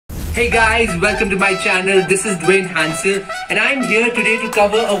Hey guys, welcome to my channel. This is dwaynehansel and I'm here today to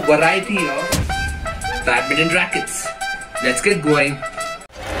cover a variety of badminton rackets. Let's get going.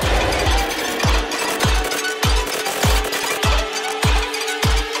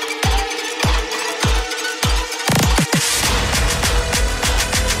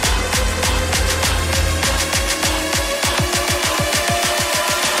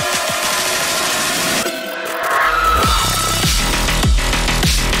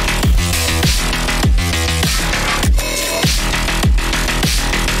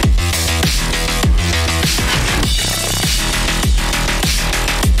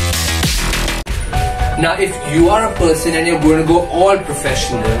 Now, if you are a person and you're going to go all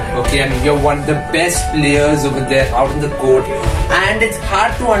professional, okay, I mean, you're one of the best players over there out on the court, and it's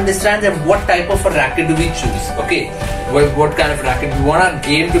hard to understand that what type of a racket do we choose, okay? What kind of racket? We want our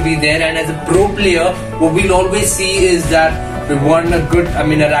game to be there, and as a pro player, what we'll always see is that we want a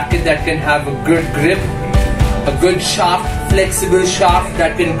racket that can have a good grip, a good shaft, flexible shaft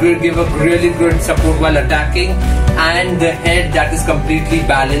that can give a really good support while attacking, and the head that is completely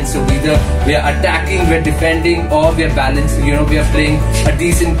balanced. So either we are attacking, we're defending, or we are balanced. You know, we are playing a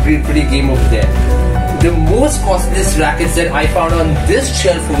decent, pretty game over there. The most costliest rackets that I found on this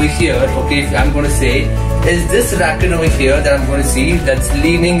shelf over here, okay, if I'm going to say, is this racket over here that I'm going to see. That's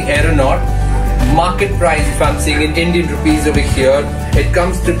leaning aeronaut. Market price, if I'm saying in Indian rupees over here, it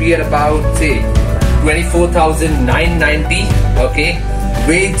comes to be at about, say, 24,990, okay,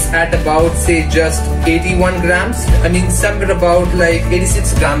 weights at about, say, just 81 grams, I mean somewhere about like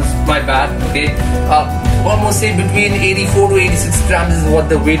 86 grams, my bad, okay, almost say between 84 to 86 grams is what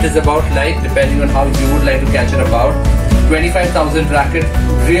the weight is about, like, depending on how you would like to catch it about. 25,000 racket,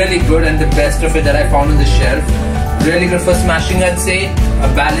 really good, and the best of it that I found on the shelf. Really good for smashing, I'd say. A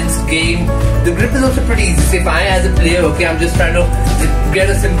balanced game. The grip is also pretty easy. So if I, as a player, okay, I'm just trying to get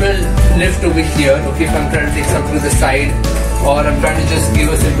a simple lift over here, okay, if I'm trying to take something to the side, or I'm trying to just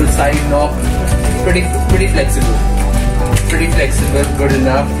give a simple side knock, pretty flexible. Pretty flexible, good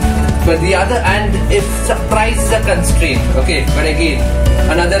enough. But the other, and if price is a constraint, okay, but again,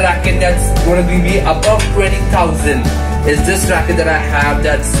 another racket that's going to be above 20,000 is this racket that I have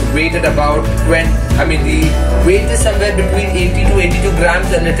that's weighted about the weight is somewhere between 80 to 82 grams,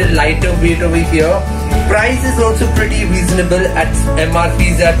 a little lighter weight over here. Price is also pretty reasonable at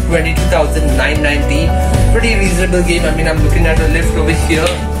MRPs at 22,990. Pretty reasonable game. I mean, I'm looking at a lift over here.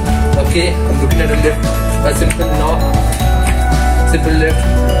 Okay, I'm looking at a lift, a simple knock, simple lift,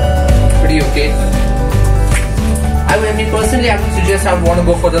 pretty okay. I mean, personally, I would suggest I would want to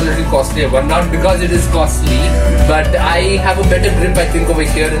go for the little costlier one. Not because it is costly, but I have a better grip, I think, over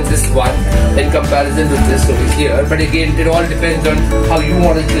here in this one in comparison to this over here. But again, it all depends on how you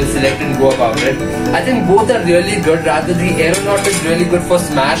want to select and go about it. I think both are really good. Rather, the aeronaut is really good for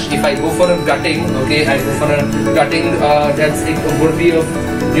smash. If I go for a gutting, okay, I go for a gutting, that's it would be of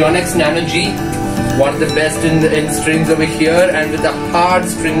Yonex Nano G. One of the best in strings over here, and with the hard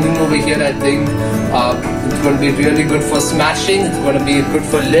stringing over here, I think it's going to be really good for smashing. It's going to be good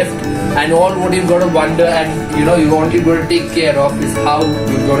for lift, and all what you've got to wonder, and you know, you're only going to take care of is how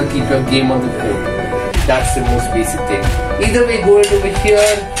you're going to keep your game on the court. That's the most basic thing. Either way, go it over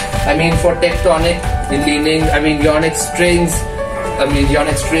here. I mean, for tectonic, leaning, Yonex strings,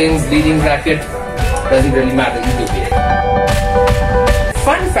 leaning racket, doesn't really matter either way.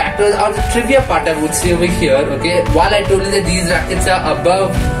 Fun factors are the trivia part, I would say over here, okay. While I told you that these rackets are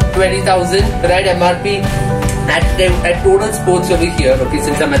above 20,000, right, MRP, at Total Sports over here, okay,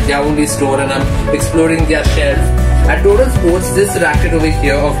 since I'm at their only store and I'm exploring their shelf, at Total Sports, this racket over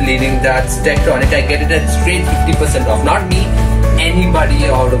here of leaning, that's tectonic, I get it at straight 50% off. Not me, anybody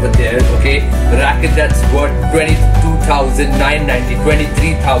out over there, okay. The racket that's worth 22,990,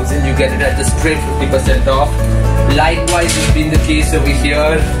 23,000, you get it at the straight 50% off. Likewise, it's been the case over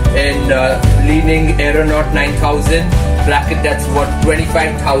here in leaning aeronaut 9,000 racket that's worth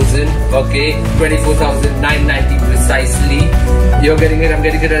 25,000, okay, 24,990 precisely. You're getting it, I'm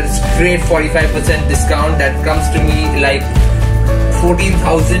getting it at a straight 45% discount. That comes to me like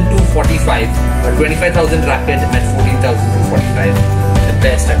 14,245, or 25,000 racket at 14,245. The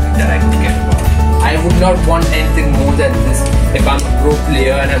best I think that I could get about. I would not want anything more than this if I'm a pro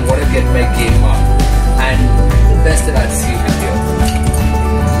player and I want to get my game up. And the best that I've seen with you.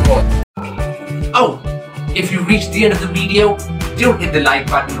 Oh, if you reached the end of the video, do hit the like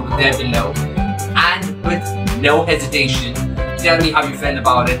button over there below. And with no hesitation, tell me how you felt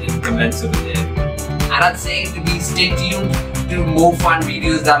about it in the comments over there. And I'd say to be stay tuned to more fun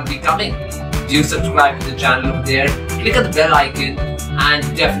videos that will be coming. Do subscribe to the channel over there, click on the bell icon, and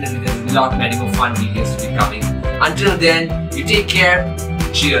definitely there's a lot many more fun videos to be coming. Until then, you take care.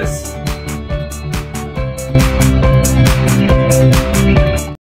 Cheers.